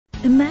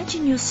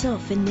Imagine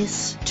yourself in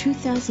this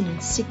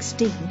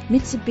 2016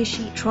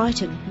 Mitsubishi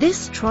Triton.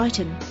 This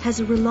Triton has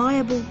a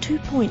reliable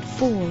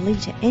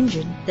 2.4-litre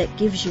engine that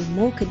gives you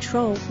more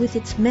control with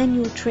its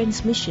manual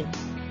transmission.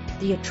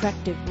 The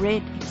attractive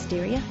red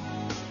exterior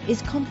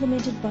is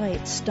complemented by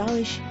its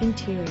stylish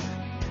interior.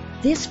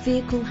 This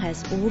vehicle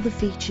has all the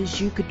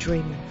features you could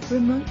dream of: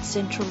 remote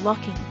central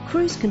locking,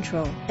 cruise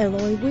control,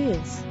 alloy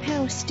wheels,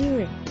 power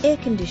steering, air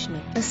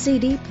conditioning, a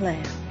CD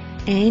player,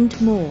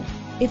 and more.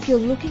 If you're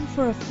looking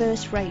for a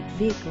first-rate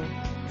vehicle,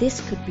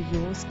 this could be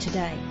yours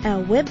today.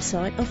 Our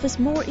website offers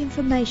more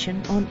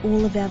information on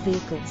all of our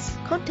vehicles.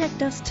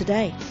 Contact us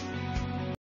today.